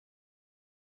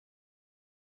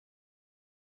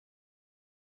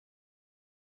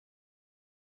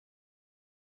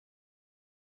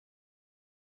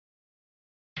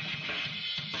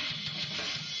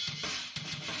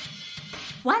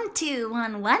1, 2,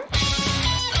 1, 1.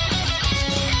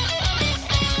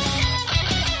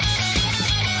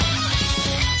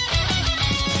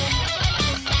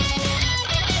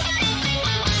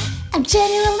 I'm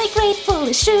genuinely grateful,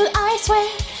 it's true, I swear.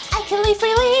 I can live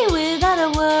freely without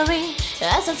a worry.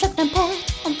 As I'm trapped and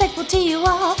pet, I'm thankful to you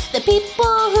all, the people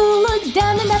who look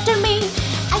down and after me.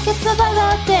 I could survive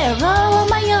out there all on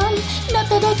my own, not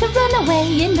that I could run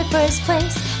away in the first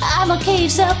place. I'm all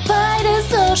caged up by the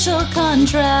social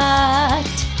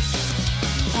contract.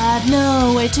 I've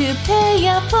nowhere to pay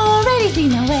up for anything,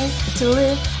 no way to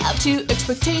live up to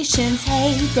expectations.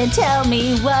 Hey, then tell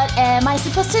me, what am I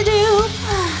supposed to do?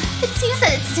 It seems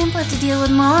that it's simpler to deal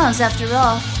with morals after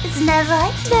all, isn't that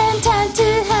right? Then time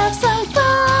to have some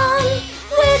fun.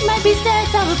 With my beastars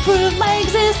I will prove my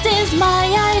existence. My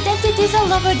identity's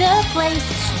all over the place.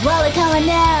 Well, come on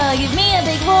now, give me a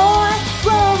big roar.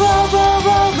 Roar, roar, roar,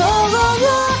 roar, roar, roar,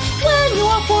 roar. When you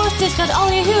are forced to discard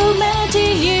all your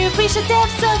humanity, you've reached the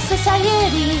depths of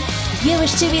society. You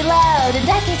wish to be loud, in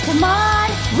that case, come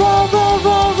on. Roar, roar,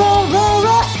 roar, roar, roar,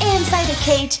 roar. Inside the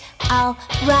cage,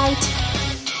 alright.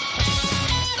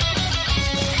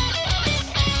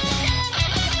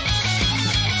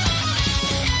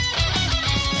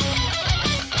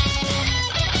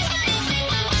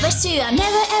 Verse 2, I've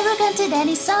never ever granted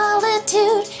any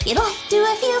solitude. Yet why do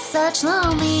I feel such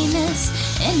loneliness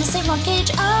in the same one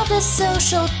cage of the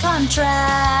social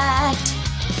contract?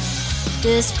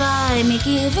 Despite me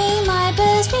giving my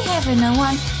best behavior, no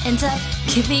one ends up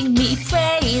giving me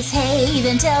praise. Hey,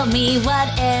 then tell me, what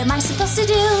am I supposed to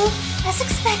do? As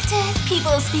expected,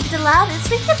 people speak the loudest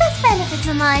with the best benefits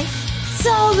in life.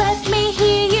 So let me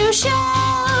hear you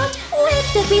shout.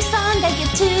 With the peace song I give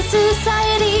to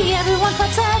society, everyone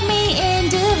claps at me in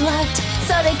delight.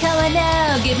 So then come on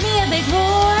now, give me a big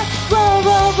roar. Roar,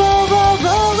 roar, roar, roar,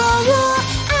 roar, roar, roar.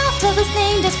 After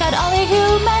listening, discard all your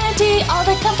humanity. All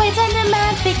the complaints and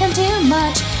demands become too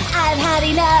much. I've had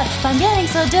enough, I'm getting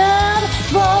so dumb.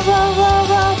 Roar, roar, roar,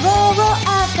 roar, roar, roar.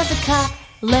 I've got the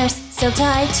collar's so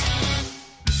tight.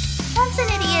 Once an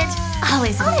idiot,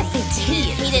 always an idiot.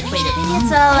 Hate it.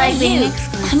 It's all like being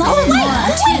exclusive. I'm all in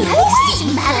one too.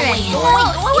 Doesn't matter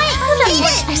anymore. Wait,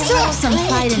 I still have some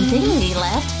pride and dignity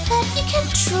left, but you can't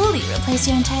truly replace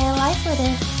your entire life with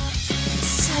it.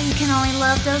 So you can only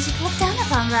love those you look down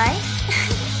upon, right?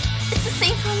 It's the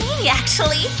same for me,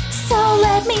 actually. So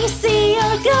let me see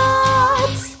your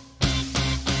guts.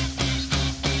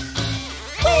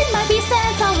 With my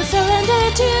beastars always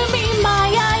surrender to me. My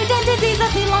identity's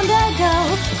left me long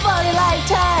ago. For a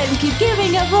lifetime, keep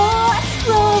giving a roar.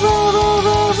 Roar, roar, roar,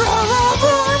 roar, roar, roar,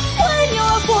 roar. When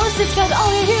you're forced to discard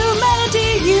all your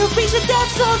humanity, you've reached the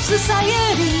depths of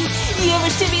society. You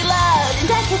wish to be loud, and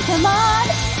that can come on.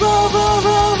 Roar, roar,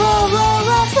 roar, roar, roar,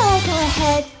 roar. So go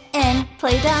ahead and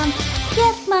play dumb.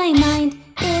 Yet my mind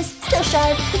is still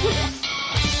sharp.